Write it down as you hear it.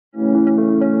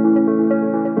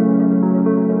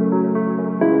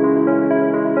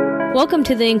Welcome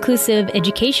to the Inclusive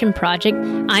Education Project.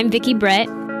 I'm Vicki Brett.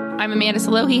 I'm Amanda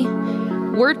Salohi.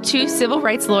 We're two civil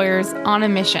rights lawyers on a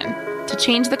mission to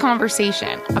change the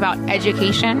conversation about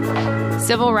education,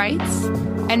 civil rights,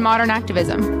 and modern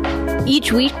activism.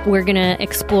 Each week, we're going to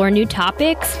explore new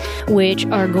topics which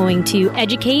are going to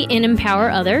educate and empower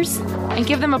others and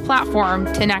give them a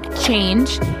platform to enact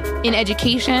change in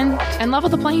education and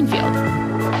level the playing field.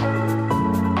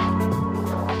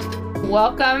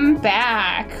 Welcome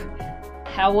back.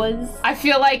 I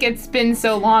feel like it's been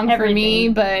so long for me,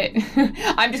 but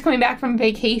I'm just coming back from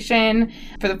vacation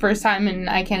for the first time, and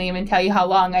I can't even tell you how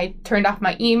long. I turned off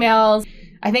my emails.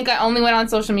 I think I only went on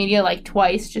social media like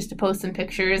twice just to post some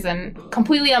pictures and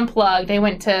completely unplugged. I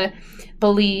went to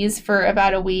Belize for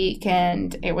about a week,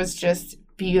 and it was just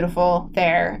beautiful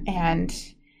there, and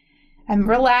I'm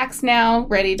relaxed now,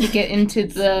 ready to get into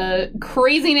the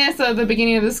craziness of the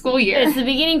beginning of the school year. It's the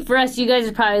beginning for us. You guys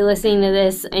are probably listening to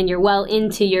this and you're well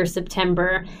into your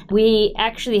September. We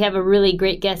actually have a really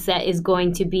great guest that is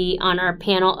going to be on our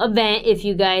panel event. If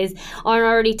you guys aren't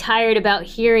already tired about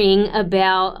hearing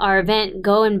about our event,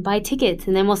 go and buy tickets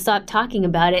and then we'll stop talking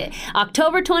about it.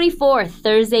 October 24th,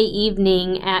 Thursday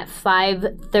evening at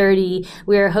 5:30,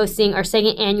 we are hosting our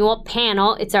second annual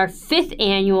panel. It's our 5th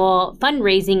annual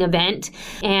fundraising event.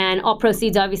 And all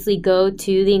proceeds obviously go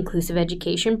to the Inclusive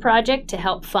Education Project to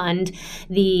help fund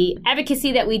the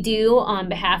advocacy that we do on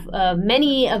behalf of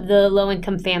many of the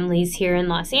low-income families here in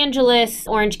Los Angeles,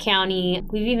 Orange County.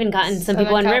 We've even gotten some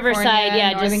people in Riverside.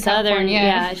 Yeah, just Southern.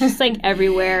 Yeah, it's just like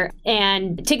everywhere.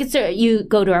 And tickets you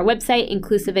go to our website,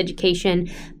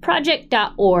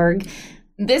 inclusiveeducationproject.org.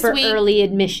 This for week, early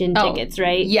admission tickets,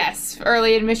 right? Yes.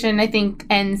 Early admission, I think,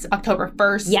 ends October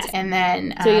 1st. Yes. And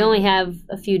then... so you only have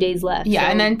a few days left. Yeah, so.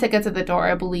 and then tickets at the door,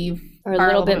 I believe, or a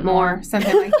little bit more.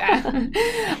 Something like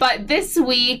that. But this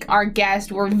week, our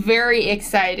guest, we're very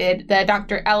excited that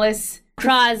Dr. Ellis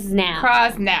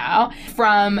Krosnow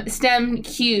from STEM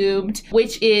Cubed,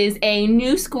 which is a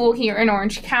new school here in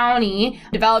Orange County,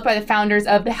 developed by the founders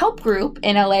of the Help Group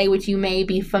in LA, which you may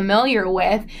be familiar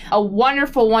with. A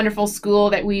wonderful, wonderful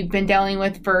school that we've been dealing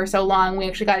with for so long. We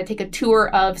actually got to take a tour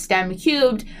of STEM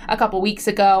Cubed a couple weeks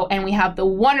ago, and we have the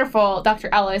wonderful Dr.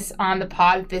 Ellis on the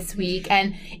pod this week.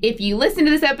 And if you listen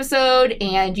to this episode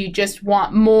and you just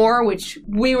want more, which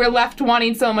we were left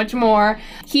wanting so much more,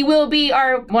 he will be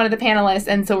one of the panelists.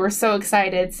 And so we're so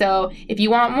excited. So if you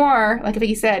want more, like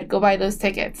Vicki said, go buy those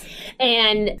tickets.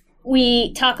 And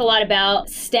we talk a lot about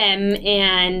STEM,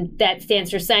 and that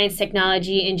stands for science,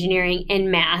 technology, engineering,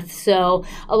 and math. So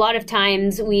a lot of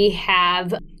times we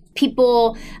have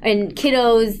people and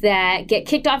kiddos that get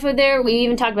kicked off of there. We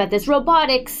even talk about this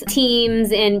robotics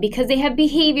teams, and because they have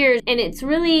behaviors, and it's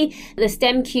really the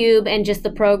STEM Cube and just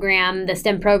the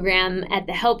STEM program at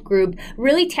the Help Group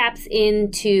really taps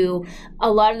into a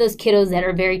lot of those kiddos that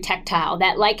are very tactile,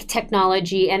 that like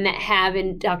technology, and that have,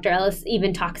 and Dr. Ellis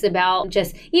even talks about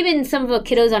just even some of the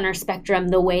kiddos on our spectrum,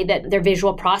 the way that their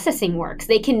visual processing works.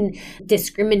 They can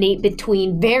discriminate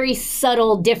between very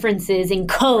subtle differences in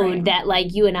code that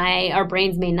like you and our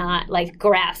brains may not like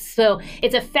grasp. So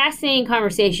it's a fascinating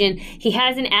conversation. He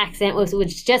has an accent, which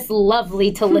is just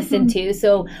lovely to listen to.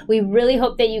 So we really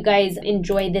hope that you guys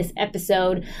enjoy this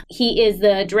episode. He is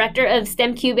the director of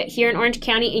STEM Cube here in Orange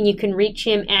County, and you can reach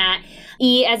him at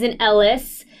E as in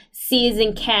Ellis, C as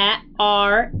in Cat,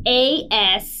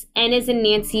 R-A-S, N as in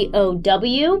Nancy,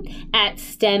 O-W, at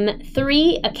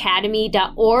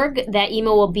STEM3academy.org. That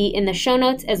email will be in the show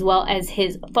notes, as well as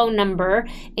his phone number,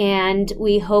 and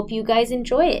we hope you guys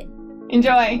enjoy it.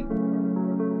 Enjoy.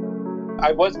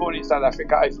 I was born in South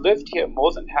Africa. I've lived here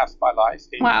more than half my life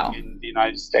in the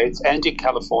United States and in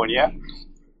California.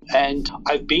 And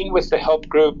I've been with the Help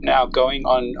Group now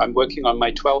I'm working on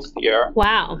my 12th year.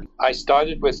 Wow. I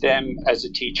started with them as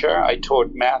a teacher. I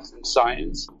taught math and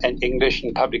science and English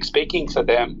and public speaking for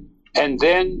them. And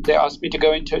then they asked me to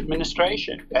go into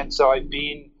administration. And so I've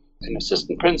been an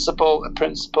assistant principal, a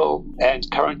principal, and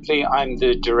currently I'm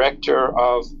the director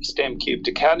of STEM Cubed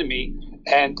Academy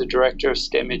and the director of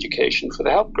STEM education for the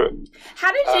Help Group.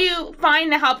 How did you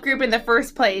find the Help Group in the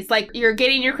first place? Like, you're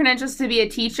getting your credentials to be a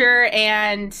teacher,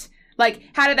 and like,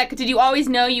 did you always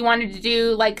know you wanted to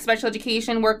do like special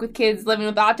education, work with kids living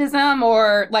with autism,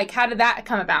 or like, how did that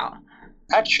come about?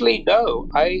 Actually, no.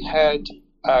 I had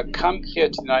come here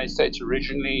to the United States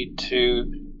originally to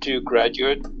do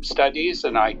graduate studies,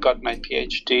 and I got my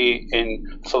PhD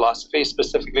in philosophy,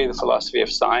 specifically the philosophy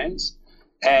of science.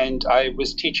 And I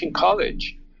was teaching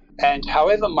college. And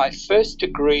however, my first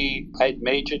degree, I'd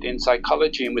majored in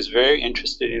psychology and was very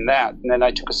interested in that. And then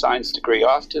I took a science degree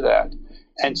after that.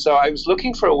 And so I was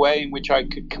looking for a way in which I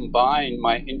could combine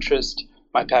my interest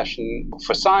my passion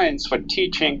for science, for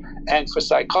teaching, and for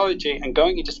psychology. And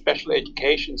going into special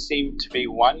education seemed to be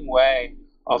one way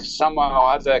of somehow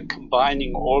or other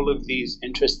combining all of these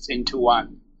interests into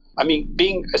one. I mean,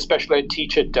 being a special ed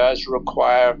teacher does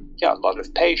require a lot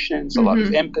of patience, a lot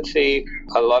of empathy,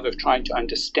 a lot of trying to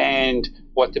understand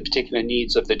what the particular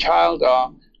needs of the child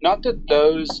are. Not that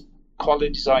those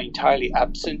qualities are entirely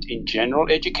absent in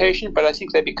general education, but I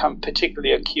think they become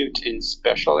particularly acute in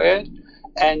special ed.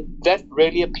 And that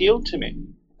really appealed to me,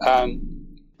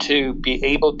 to be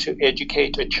able to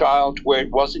educate a child where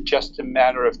it wasn't just a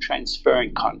matter of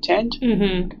transferring content,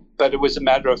 but it was a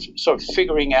matter of sort of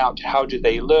figuring out how do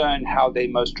they learn, how they're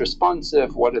most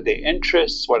responsive, what are their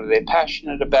interests, what are they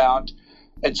passionate about.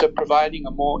 And so providing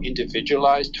a more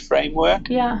individualized framework.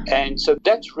 Yeah. And so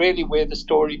that's really where the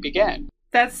story began.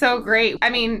 That's so great. I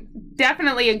mean,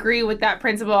 definitely agree with that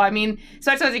principle. I mean,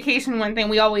 special education, one thing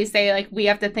we always say, like, we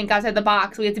have to think outside the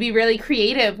box. We have to be really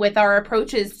creative with our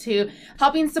approaches to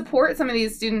helping support some of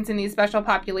these students in these special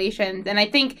populations. And I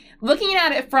think looking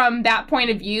at it from that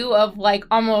point of view of like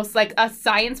almost like a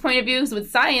science point of view, because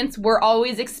with science, we're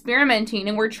always experimenting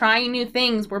and we're trying new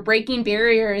things. We're breaking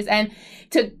barriers. And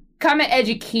to come at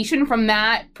education from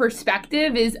that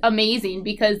perspective is amazing,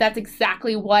 because that's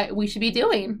exactly what we should be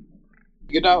doing.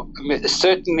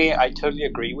 Certainly I totally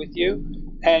agree with you.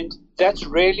 And that's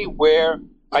really where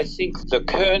I think the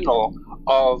kernel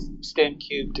of STEM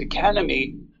Cubed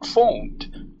Academy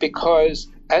formed. Because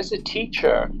as a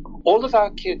teacher, all of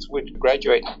our kids would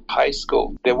graduate high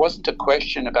school. There wasn't a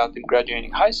question about them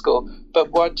graduating high school.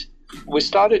 But what we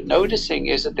started noticing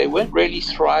is that they weren't really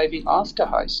thriving after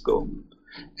high school.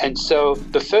 And so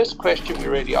the first question we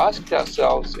really asked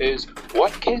ourselves is,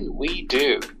 what can we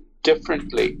do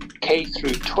differently K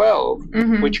through 12,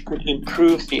 which could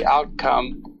improve the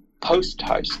outcome post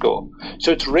high school?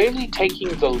 So it's really taking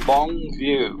the long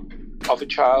view of a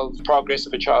child's progress,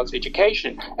 of a child's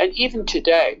education. And even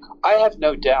today, I have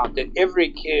no doubt that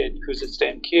every kid who's at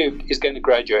STEM Cubed is going to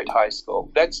graduate high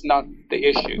school. That's not the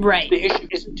issue. Right. The issue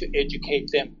isn't to educate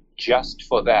them just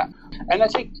for that. And I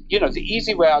think, the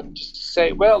easy way out is to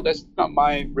say, well, that's not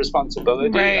my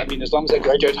responsibility. Right. I mean, as long as I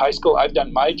graduate high school, I've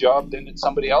done my job, then it's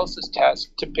somebody else's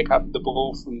task to pick up the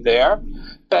ball from there.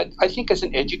 But I think as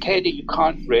an educator, you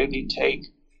can't really take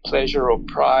pleasure or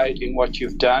pride in what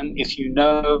you've done if you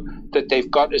know that they've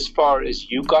got as far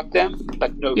as you got them,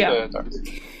 but no further.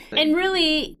 And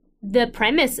really, the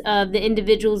premise of the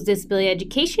Individuals with Disability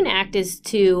Education Act is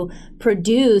to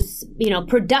produce,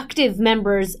 productive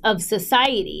members of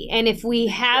society. And if we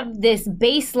have this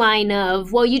baseline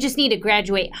of, well, you just need to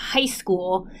graduate high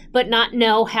school, but not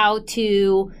know how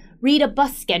to read a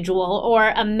bus schedule or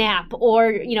a map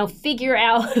or, figure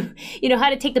out, how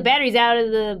to take the batteries out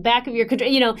of the back of your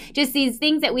control, just these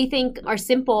things that we think are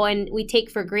simple and we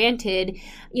take for granted,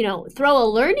 throw a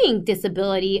learning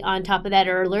disability on top of that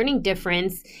or a learning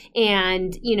difference.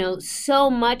 And, so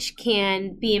much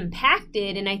can be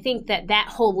impacted. And I think that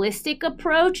holistic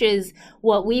approach is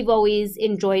what we've always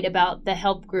enjoyed about the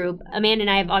HELP group. Amanda and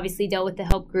I have obviously dealt with the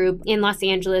HELP group in Los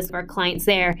Angeles, our clients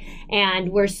there. And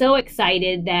we're so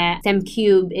excited that STEM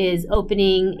Cube is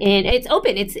opening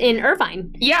it's in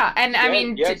Irvine. Yeah. And I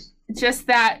mean, just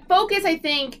that focus, I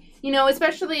think,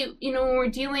 especially, when we're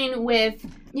dealing with,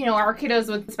 our kiddos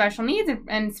with special needs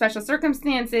and special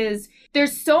circumstances,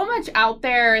 there's so much out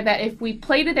there that if we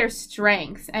play to their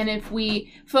strengths and if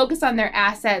we focus on their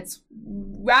assets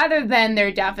rather than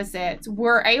their deficits,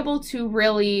 we're able to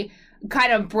really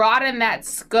kind of broaden that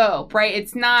scope, right?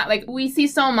 It's not like we see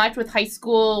so much with high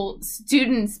school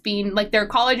students being like their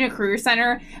college and career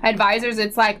center advisors.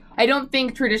 It's like, I don't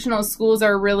think traditional schools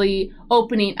are really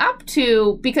opening up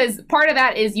to, because part of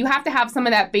that is you have to have some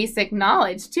of that basic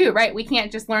knowledge too, right? We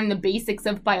can't just learn the basics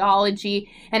of biology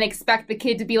and expect the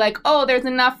kid to be like, oh, there's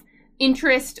enough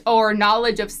interest or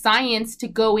knowledge of science to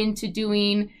go into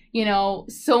doing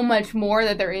so much more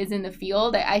that there is in the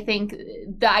field. I think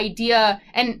the idea,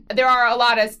 and there are a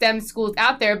lot of STEM schools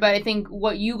out there, but I think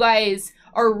what you guys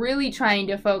are really trying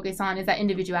to focus on is that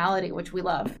individuality, which we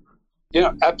love.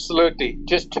 Absolutely.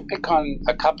 Just to pick on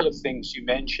a couple of things you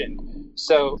mentioned.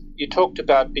 So you talked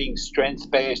about being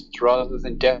strength-based rather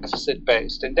than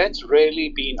deficit-based, and that's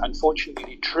really been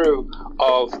unfortunately true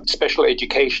of special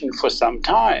education for some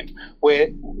time, where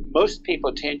most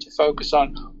people tend to focus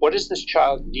on what does this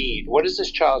child need? What does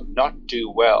this child not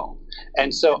do well?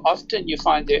 And so often you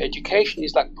find their education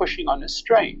is like pushing on a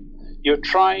string. You're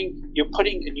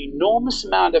putting an enormous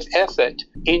amount of effort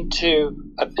into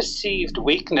a perceived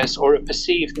weakness or a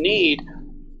perceived need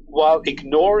while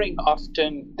ignoring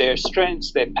often their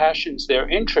strengths, their passions, their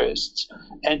interests,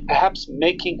 and perhaps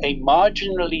making a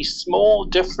marginally small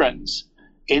difference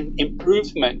in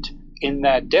improvement in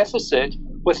that deficit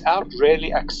without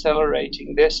really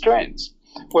accelerating their strengths.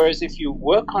 Whereas if you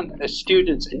work on a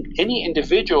student's and any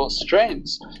individual's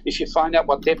strengths, if you find out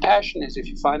what their passion is, if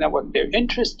you find out what their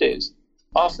interest is,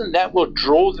 often that will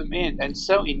draw them in and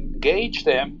so engage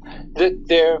them that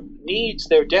their needs,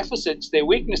 their deficits, their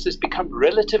weaknesses become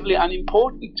relatively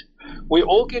unimportant. We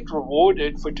all get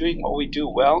rewarded for doing what we do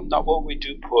well, not what we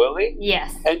do poorly.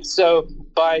 Yes. And so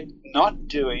by not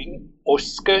doing or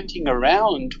skirting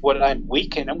around what I'm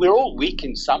weak in, and we're all weak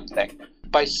in something,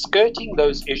 by skirting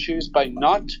those issues,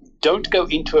 don't go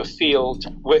into a field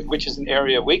which is an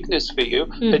area of weakness for you,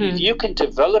 but if you can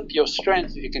develop your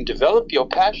strength, if you can develop your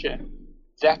passion,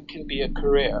 that can be a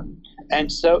career.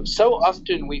 And so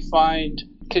often we find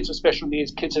kids with special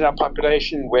needs, kids in our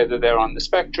population, whether they're on the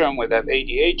spectrum, whether they have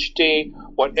ADHD,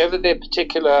 whatever their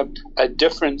particular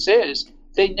difference is,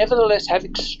 they nevertheless have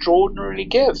extraordinary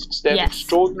gifts. They have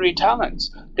extraordinary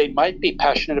talents. They might be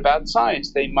passionate about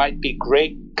science. They might be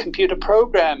great computer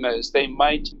programmers. They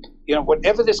might,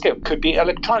 whatever this skill, could be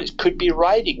electronics, could be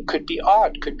writing, could be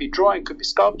art, could be drawing, could be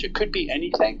sculpture, could be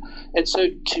anything. And so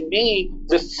to me,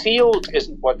 the field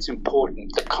isn't what's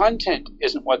important. The content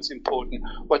isn't what's important.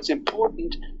 What's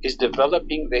important is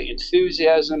developing their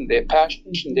enthusiasm, their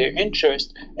passion, and their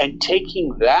interest, and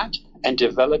taking that and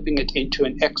developing it into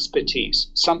an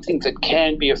expertise, something that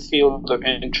can be a field of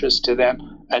interest to them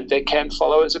and they can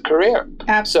follow as a career.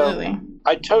 Absolutely. So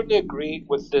I totally agree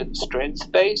with the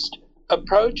strengths-based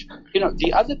approach.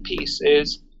 The other piece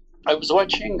is, I was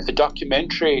watching a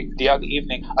documentary the other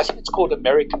evening. I think it's called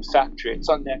American Factory. It's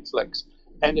on Netflix.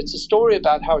 And it's a story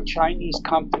about how a Chinese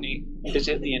company is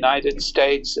in the United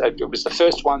States. It was the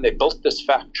first one. They built this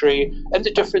factory and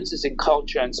the differences in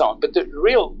culture and so on. But the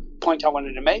real point I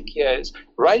wanted to make here is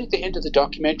right at the end of the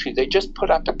documentary, they just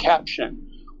put up a caption,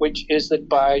 which is that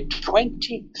by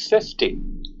 2050,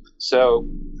 so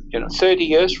 30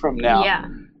 years from now,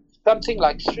 something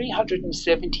like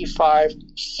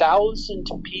 375,000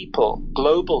 people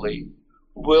globally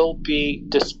will be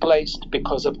displaced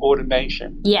because of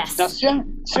automation. Yes. Now,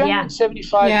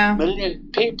 375 million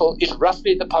people is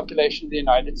roughly the population of the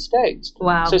United States.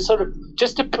 Wow. So sort of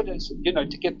just to put it,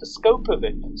 to get the scope of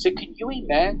it. So can you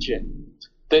imagine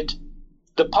that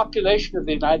the population of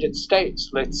the United States,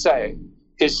 let's say,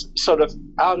 is sort of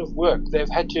out of work? They've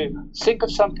had to think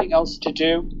of something else to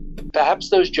do. Perhaps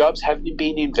those jobs haven't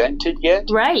been invented yet.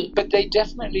 Right. But they're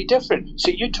definitely different.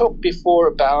 So you talked before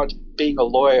about being a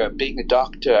lawyer, being a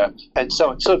doctor, and so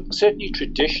on. So certainly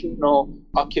traditional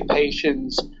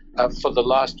occupations for the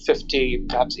last 50,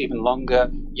 perhaps even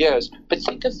longer years. But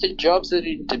think of the jobs that are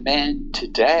in demand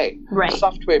today. Right.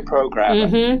 Software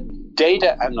programmer,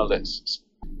 data analysts,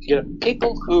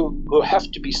 people who have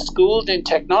to be schooled in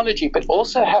technology, but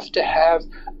also have to have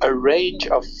a range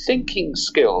of thinking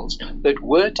skills that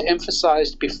weren't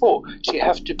emphasized before. So you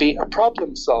have to be a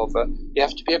problem solver. You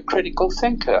have to be a critical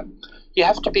thinker. You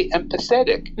have to be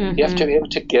empathetic. You have to be able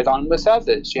to get on with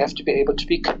others. You have to be able to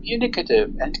be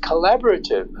communicative and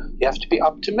collaborative. You have to be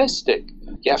optimistic.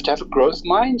 You have to have a growth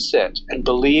mindset and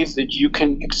believe that you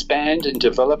can expand and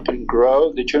develop and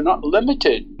grow, that you're not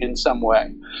limited in some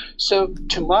way. So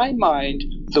to my mind,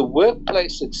 the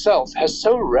workplace itself has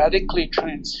so radically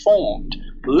transformed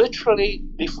literally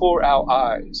before our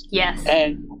eyes. Yes.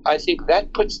 And I think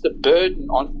that puts the burden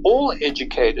on all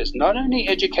educators, not only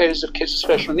educators of kids with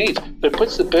special needs, but it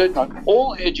puts the burden on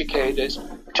all educators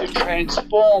to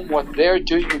transform what they're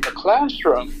doing in the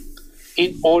classroom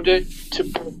in order to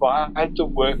provide the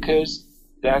workers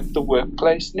that the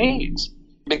workplace needs.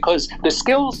 Because the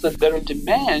skills that are in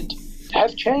demand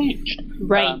have changed.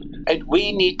 Right. And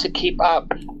we need to keep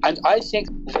up. And I think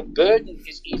the burden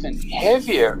is even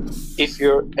heavier if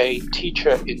you're a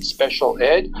teacher in special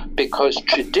ed, because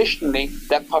traditionally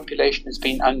that population has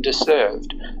been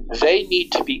underserved. They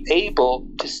need to be able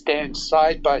to stand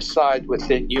side by side with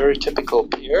their neurotypical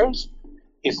peers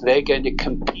if they're going to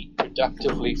compete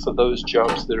productively for those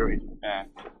jobs that are in demand.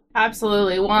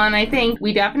 Absolutely. Well, and I think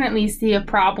we definitely see a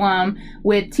problem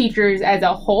with teachers as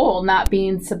a whole not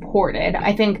being supported.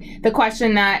 I think the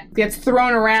question that gets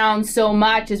thrown around so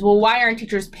much is, well, why aren't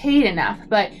teachers paid enough?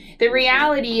 But the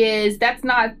reality is that's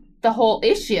not the whole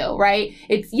issue, right?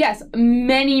 It's, yes,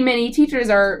 many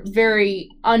teachers are very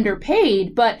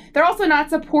underpaid, but they're also not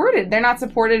supported. They're not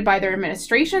supported by their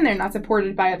administration. They're not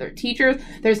supported by other teachers.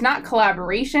 There's not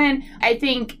collaboration. I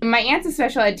think my aunt's a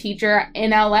special ed teacher in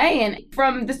LA, and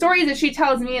from the stories that she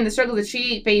tells me and the struggles that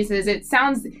she faces, it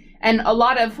sounds and a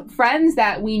lot of friends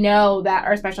that we know that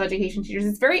are special education teachers,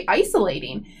 it's very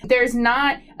isolating. There's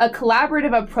not a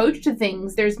collaborative approach to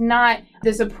things. There's not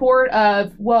the support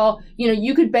of, well,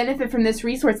 you could benefit from this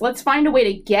resource. Let's find a way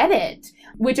to get it,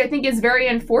 which I think is very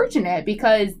unfortunate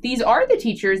because these are the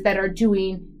teachers that are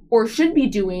doing or should be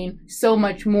doing so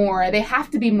much more. They have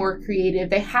to be more creative.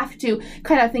 They have to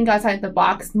kind of think outside the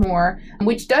box more,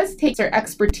 which does take their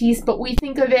expertise, but we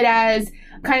think of it as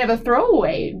kind of a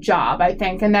throwaway job, I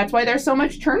think, and that's why there's so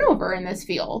much turnover in this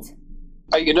field.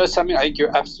 Something, I think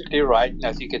you're absolutely right, and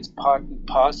I think it's part and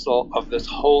parcel of this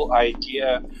whole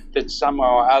idea that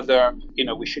somehow or other,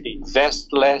 we should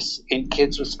invest less in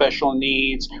kids with special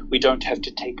needs. We don't have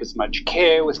to take as much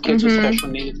care with kids with special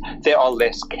needs. They are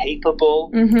less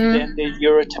capable than their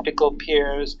neurotypical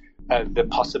peers. The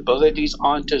possibilities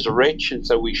aren't as rich, and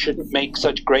so we shouldn't make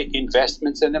such great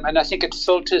investments in them. And I think it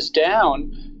filters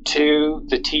down to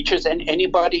the teachers and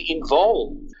anybody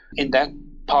involved in that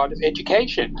part of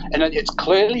education. And it's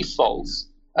clearly false.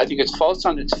 I think it's false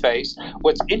on its face.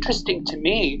 What's interesting to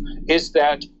me is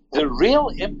that the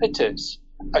real impetus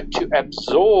to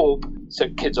absorb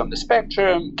kids on the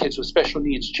spectrum, kids with special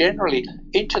needs generally,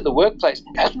 into the workplace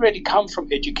hasn't really come from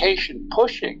education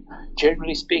pushing,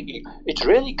 generally speaking. It's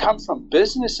really come from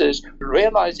businesses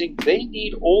realizing they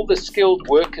need all the skilled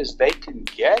workers they can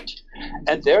get,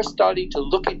 and they're starting to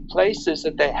look in places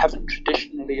that they haven't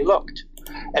traditionally looked.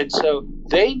 And so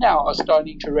they now are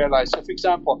starting to realize, so for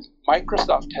example,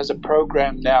 Microsoft has a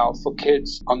program now for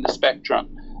kids on the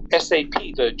spectrum.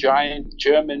 SAP, the giant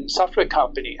German software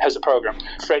company, has a program.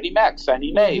 Freddie Mac,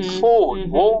 Fannie Mae, Ford,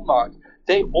 Walmart,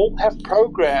 they all have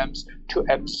programs to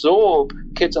absorb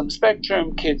kids on the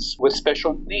spectrum, kids with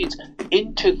special needs,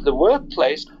 into the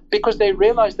workplace because they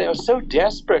realize they are so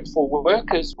desperate for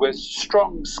workers with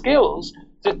strong skills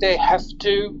that they have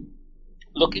to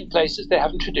look in places they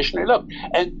haven't traditionally looked.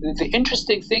 And the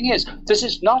interesting thing is, this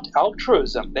is not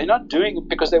altruism. They're not doing it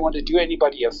because they want to do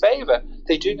anybody a favor.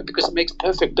 They're doing it because it makes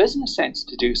perfect business sense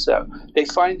to do so. They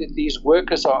find that these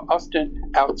workers are often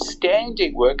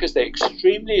outstanding workers. They're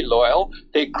extremely loyal.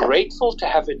 They're grateful to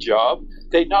have a job.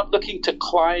 They're not looking to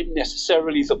climb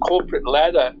necessarily the corporate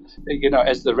ladder,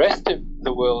 as the rest of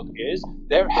the world is.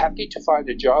 They're happy to find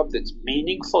a job that's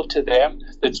meaningful to them,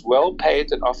 that's well paid,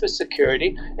 that offers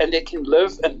security, and they can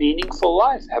live a meaningful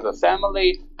life, have a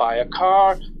family, buy a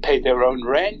car, pay their own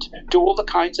rent, do all the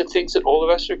kinds of things that all of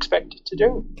us are expected to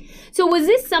do. So was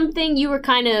this something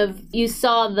you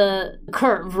saw the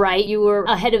curve, right? You were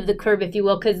ahead of the curve, if you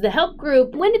will, because the Help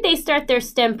Group, when did they start their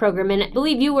STEM program? And I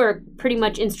believe you were pretty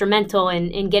much instrumental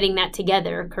in getting that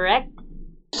together, correct?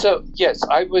 So, yes,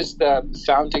 I was the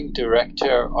founding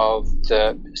director of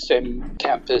the STEM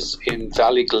campus in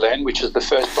Valley Glen, which is the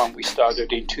first one we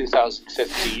started in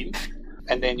 2015.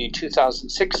 And then in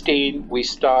 2016, we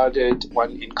started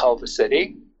one in Culver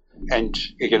City. And,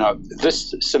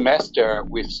 this semester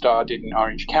we've started in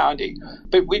Orange County.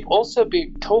 But we've also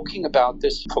been talking about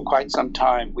this for quite some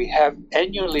time. We have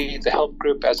annually the Help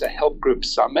Group as a Help Group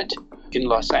Summit in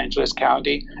Los Angeles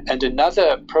County. And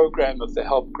another program of the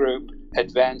Help Group,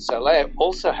 Advance LA,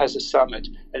 also has a summit.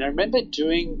 And I remember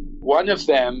doing one of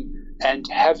them and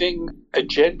having a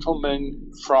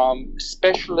gentleman from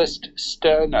Specialist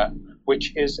Sterner,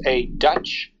 which is a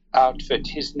Dutch outfit.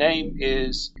 His name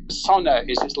is Sonne,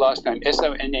 is his last name,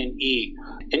 Sonne.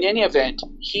 In any event,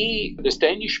 this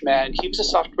Danish man, he was a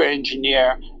software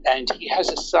engineer, and he has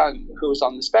a son who is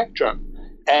on the spectrum.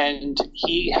 And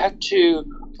he had to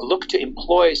look to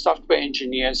employ software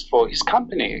engineers for his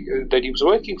company that he was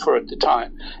working for at the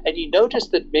time. And he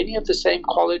noticed that many of the same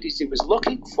qualities he was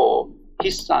looking for,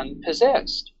 his son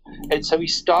possessed. And so he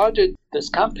started this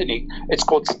company. It's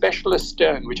called Specialist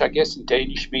Stern, which I guess in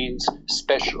Danish means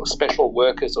special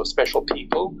workers or special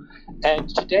people. And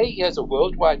today he has a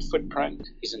worldwide footprint.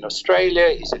 He's in Australia,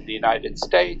 he's in the United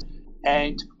States.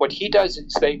 And what he does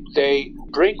is they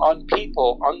bring on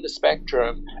people on the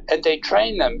spectrum and they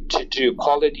train them to do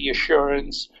quality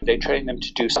assurance. They train them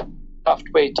to do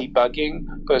software debugging,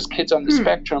 because kids on the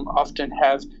spectrum often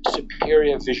have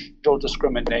superior visual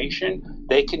discrimination.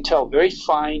 They can tell very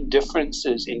fine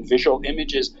differences in visual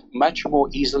images much more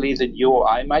easily than you or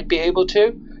I might be able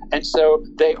to. And so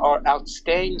they are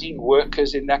outstanding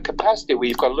workers in that capacity, where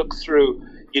you've got to look through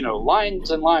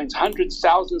lines and lines, hundreds,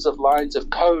 thousands of lines of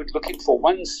code looking for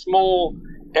one small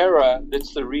error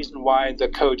that's the reason why the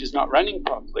code is not running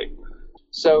properly.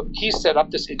 So he set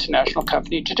up this international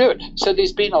company to do it. So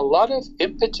there's been a lot of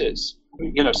impetus,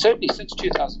 certainly since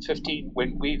 2015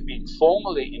 when we've been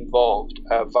formally involved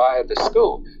via the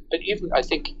school. But even, I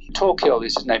think, Torkild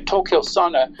is his name. Torkild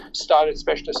Sonne started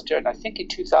Specialist Stern, I think, in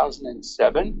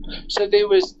 2007. So there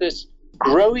was this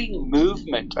growing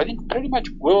movement. I think pretty much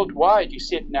worldwide, you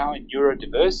see it now in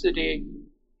neurodiversity.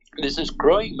 There's this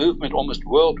growing movement almost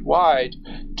worldwide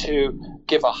to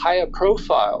give a higher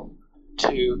profile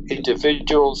to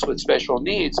individuals with special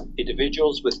needs,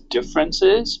 individuals with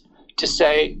differences, to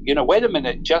say, wait a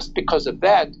minute, just because of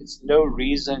that, it's no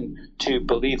reason to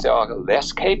believe they are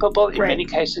less capable. In many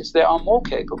cases, they are more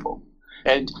capable.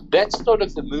 And that's sort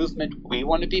of the movement we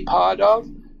want to be part of,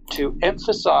 to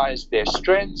emphasize their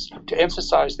strengths, to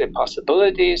emphasize their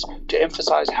possibilities, to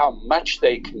emphasize how much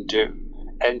they can do.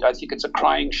 And I think it's a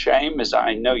crying shame, as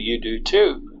I know you do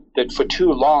too, that for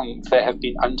too long they have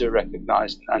been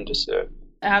under-recognized and underserved.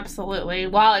 Absolutely.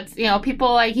 Well, it's,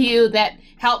 people like you that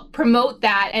help promote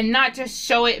that and not just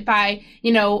show it by,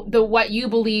 the what you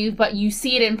believe, but you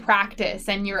see it in practice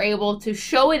and you're able to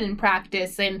show it in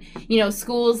practice in,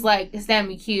 schools like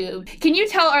STEM Cubed. Can you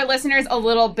tell our listeners a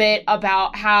little bit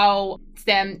about how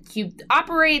STEM Cubed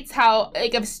operates, how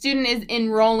if a student is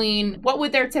enrolling, what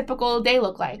would their typical day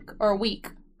look like or week?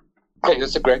 Okay,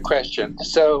 that's a great question.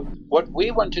 So what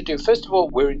we want to do, first of all,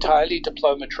 we're entirely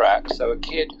diploma track. So a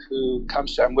kid who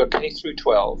comes to, and we're K through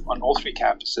 12 on all 3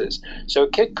 campuses. So a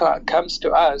kid comes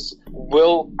to us,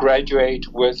 will graduate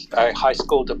with a high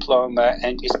school diploma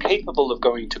and is capable of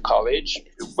going to college.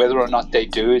 Whether or not they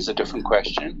do is a different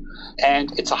question.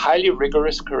 And it's a highly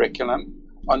rigorous curriculum.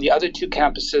 On the other 2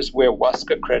 campuses, we're WASC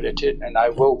accredited, and I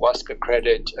will WASC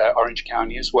accredit Orange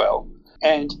County as well.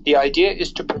 And the idea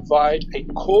is to provide a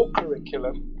core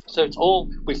curriculum. So it's all,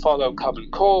 we follow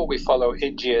Common Core, we follow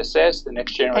NGSS, the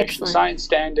Next Generation Science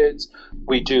Standards.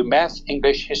 We do math,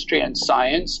 English, history, and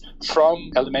science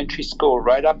from elementary school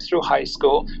right up through high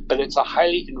school, but it's a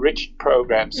highly enriched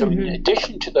program. So in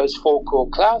addition to those 4 core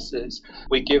classes,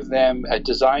 we give them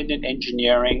design and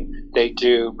engineering, they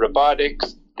do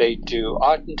robotics, they do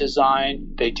art and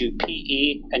design, they do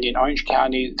PE, and in Orange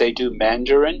County, they do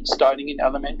Mandarin starting in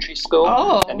elementary school.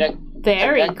 Oh,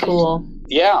 very cool.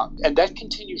 Yeah, and that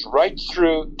continues right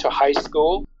through to high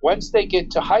school. Once they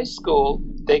get to high school,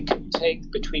 they can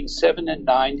take between 7 and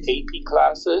 9 AP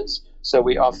classes. So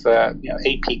we offer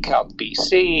AP Calc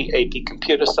BC, AP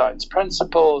Computer Science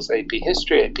Principles, AP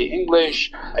History, AP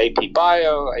English, AP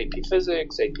Bio, AP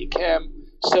Physics, AP Chem.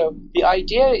 So the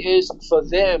idea is for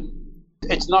them,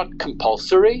 it's not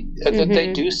compulsory that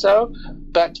they do so,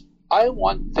 but I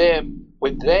want them,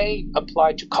 when they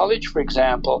apply to college, for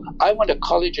example, I want a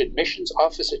college admissions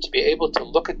officer to be able to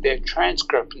look at their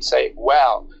transcript and say,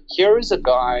 wow, here is a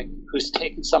guy who's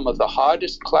taken some of the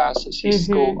hardest classes his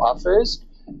school offers,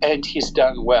 and he's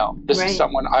done well. This is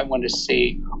someone I want to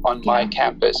see on my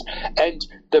campus. And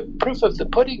the proof of the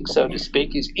pudding, so to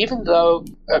speak, is even though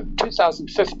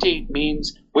 2015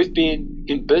 means we've been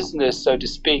in business, so to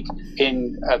speak,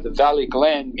 in the Valley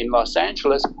Glen in Los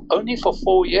Angeles only for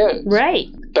 4 years. Right.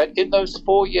 But in those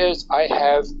 4 years, I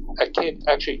have a kid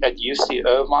actually at UC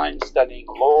Irvine studying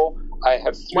law. I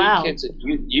have 3 kids at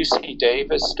UC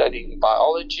Davis studying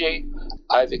biology.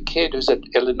 I have a kid who's at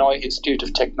Illinois Institute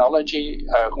of Technology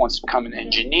who wants to become an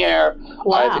engineer.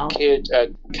 Wow. I have a kid at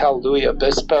Cal Louis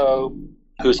Obispo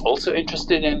who's also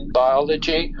interested in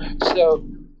biology. So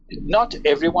not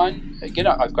everyone,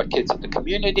 I've got kids at the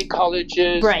community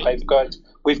colleges. Right.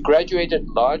 We've graduated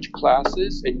large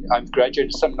classes, and I've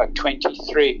graduated something like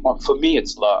 23. Well, for me,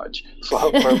 it's large. For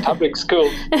a public school,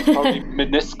 it's probably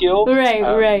minuscule.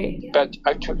 Right. But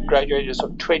I've graduated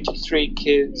sort of 23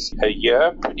 kids a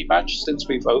year, pretty much, since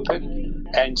we've opened.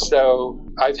 And so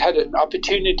I've had an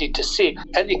opportunity to see,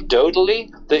 anecdotally,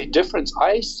 the difference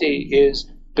I see is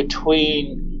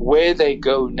between where they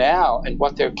go now and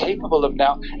what they're capable of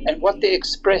now and what their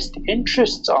expressed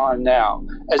interests are now,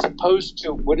 as opposed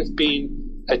to would have been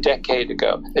a decade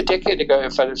ago. A decade ago,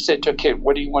 if I'd have said to a kid,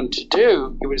 what do you want to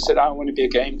do? He would have said, I want to be a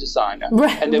game designer.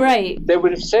 Right. And they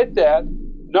would have said that,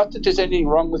 not that there's anything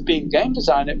wrong with being a game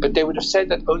designer, but they would have said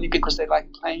that only because they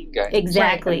like playing games.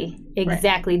 Exactly.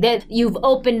 That you've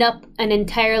opened up an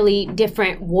entirely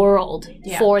different world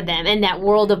for them, and that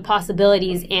world of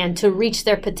possibilities, and to reach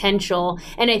their potential.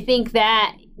 And I think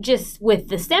that just with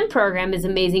the STEM program is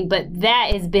amazing, but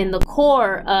that has been the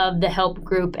core of the help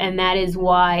group. And that is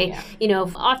why,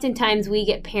 oftentimes we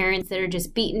get parents that are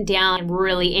just beaten down and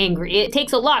really angry. It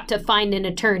takes a lot to find an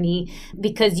attorney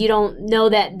because you don't know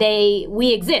that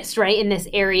we exist, right, in this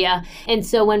area. And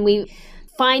so when we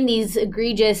find these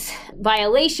egregious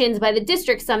violations by the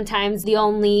district, sometimes the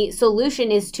only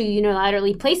solution is to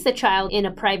unilaterally place the child in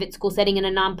a private school setting, in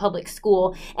a non-public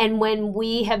school. And when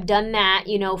we have done that,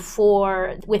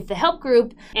 with the help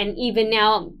group, and even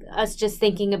now us just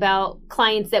thinking about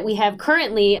clients that we have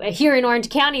currently here in Orange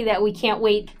County that we can't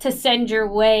wait to send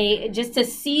your way, just to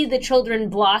see the children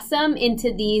blossom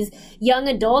into these young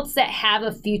adults that have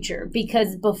a future.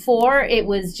 Because before, it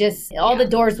was just all the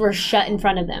doors were shut in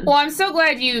front of them. Well, I'm so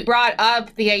glad you brought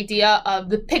up the idea of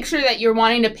the picture that you're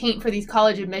wanting to paint for these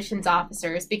college admissions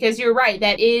officers, because you're right,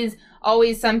 that is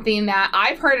always something that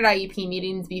I've heard at IEP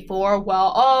meetings before.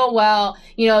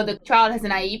 The child has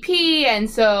an IEP, and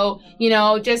so,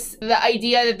 just the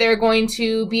idea that they're going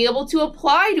to be able to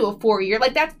apply to a 4-year,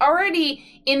 like that's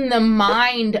already in the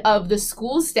mind of the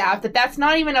school staff, that's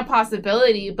not even a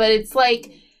possibility. But it's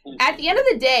like, at the end of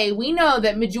the day, we know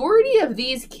that majority of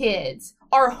these kids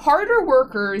are harder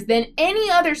workers than any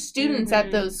other students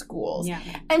at those schools. Yeah.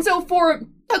 And so for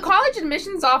a college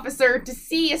admissions officer to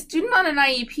see a student on an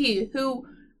IEP who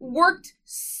worked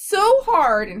so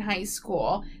hard in high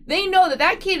school, they know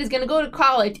that kid is going to go to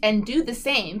college and do the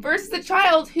same, versus a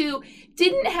child who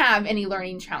didn't have any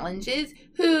learning challenges,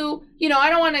 who, I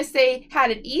don't want to say had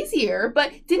it easier,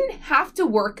 but didn't have to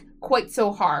work quite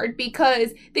so hard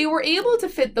because they were able to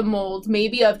fit the mold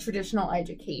maybe of traditional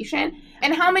education.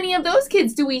 And how many of those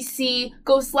kids do we see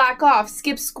go slack off,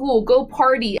 skip school, go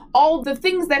party, all the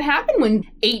things that happen when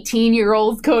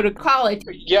 18-year-olds go to college?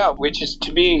 Yeah, which is,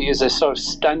 to me, is a sort of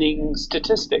stunning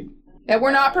statistic. That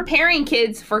we're not preparing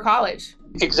kids for college.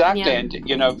 Exactly.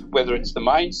 Yeah. And, whether it's the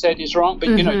mindset is wrong, but,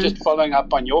 just following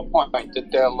up on your point,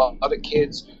 that there are a lot of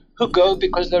kids who go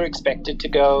because they're expected to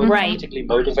go, particularly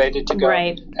motivated to go,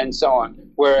 and so on.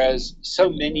 Whereas so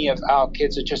many of our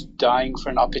kids are just dying for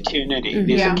an opportunity.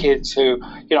 These are kids who,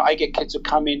 I get kids who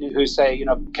come in who say,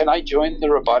 can I join the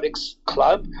robotics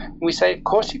club? And we say, of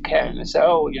course you can. And they say,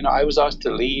 I was asked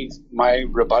to leave my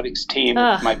robotics team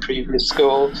at my previous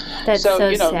school. That's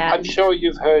so sad. I'm sure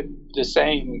you've heard the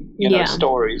same,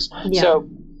 stories. Yeah. So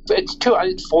it's too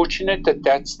unfortunate that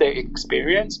that's their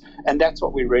experience, and that's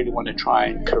what we really want to try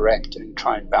and correct and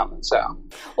try and balance out.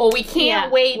 Well, we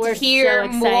can't wait to hear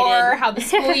more how the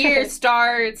school year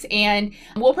starts, and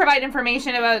we'll provide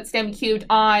information about STEM Cubed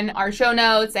on our show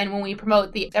notes and when we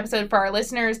promote the episode for our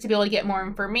listeners to be able to get more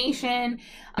information.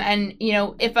 And,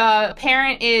 if a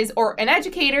parent or an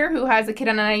educator who has a kid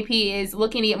on an IEP is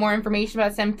looking to get more information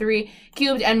about STEM 3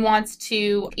 Cubed and wants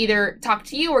to either talk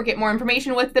to you or get more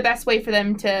information, what's the best way for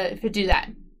them to do that?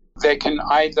 They can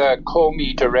either call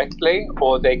me directly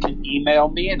or they can email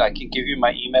me, and I can give you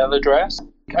my email address.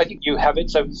 I think you have it,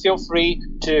 so feel free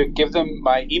to give them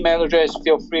my email address.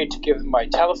 Feel free to give them my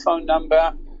telephone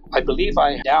number. I believe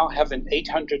I now have an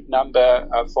 800 number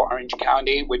for Orange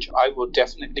County, which I will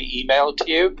definitely email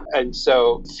to you. And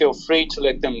so feel free to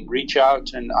let them reach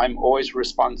out, and I'm always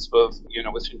responsive,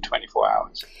 within 24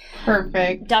 hours.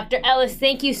 Perfect. Dr. Ellis,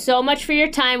 thank you so much for your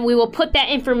time. We will put that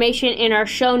information in our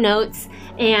show notes.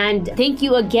 And thank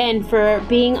you again for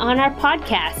being on our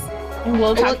podcast. And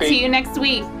we'll talk to you next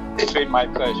week. It's been my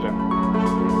pleasure.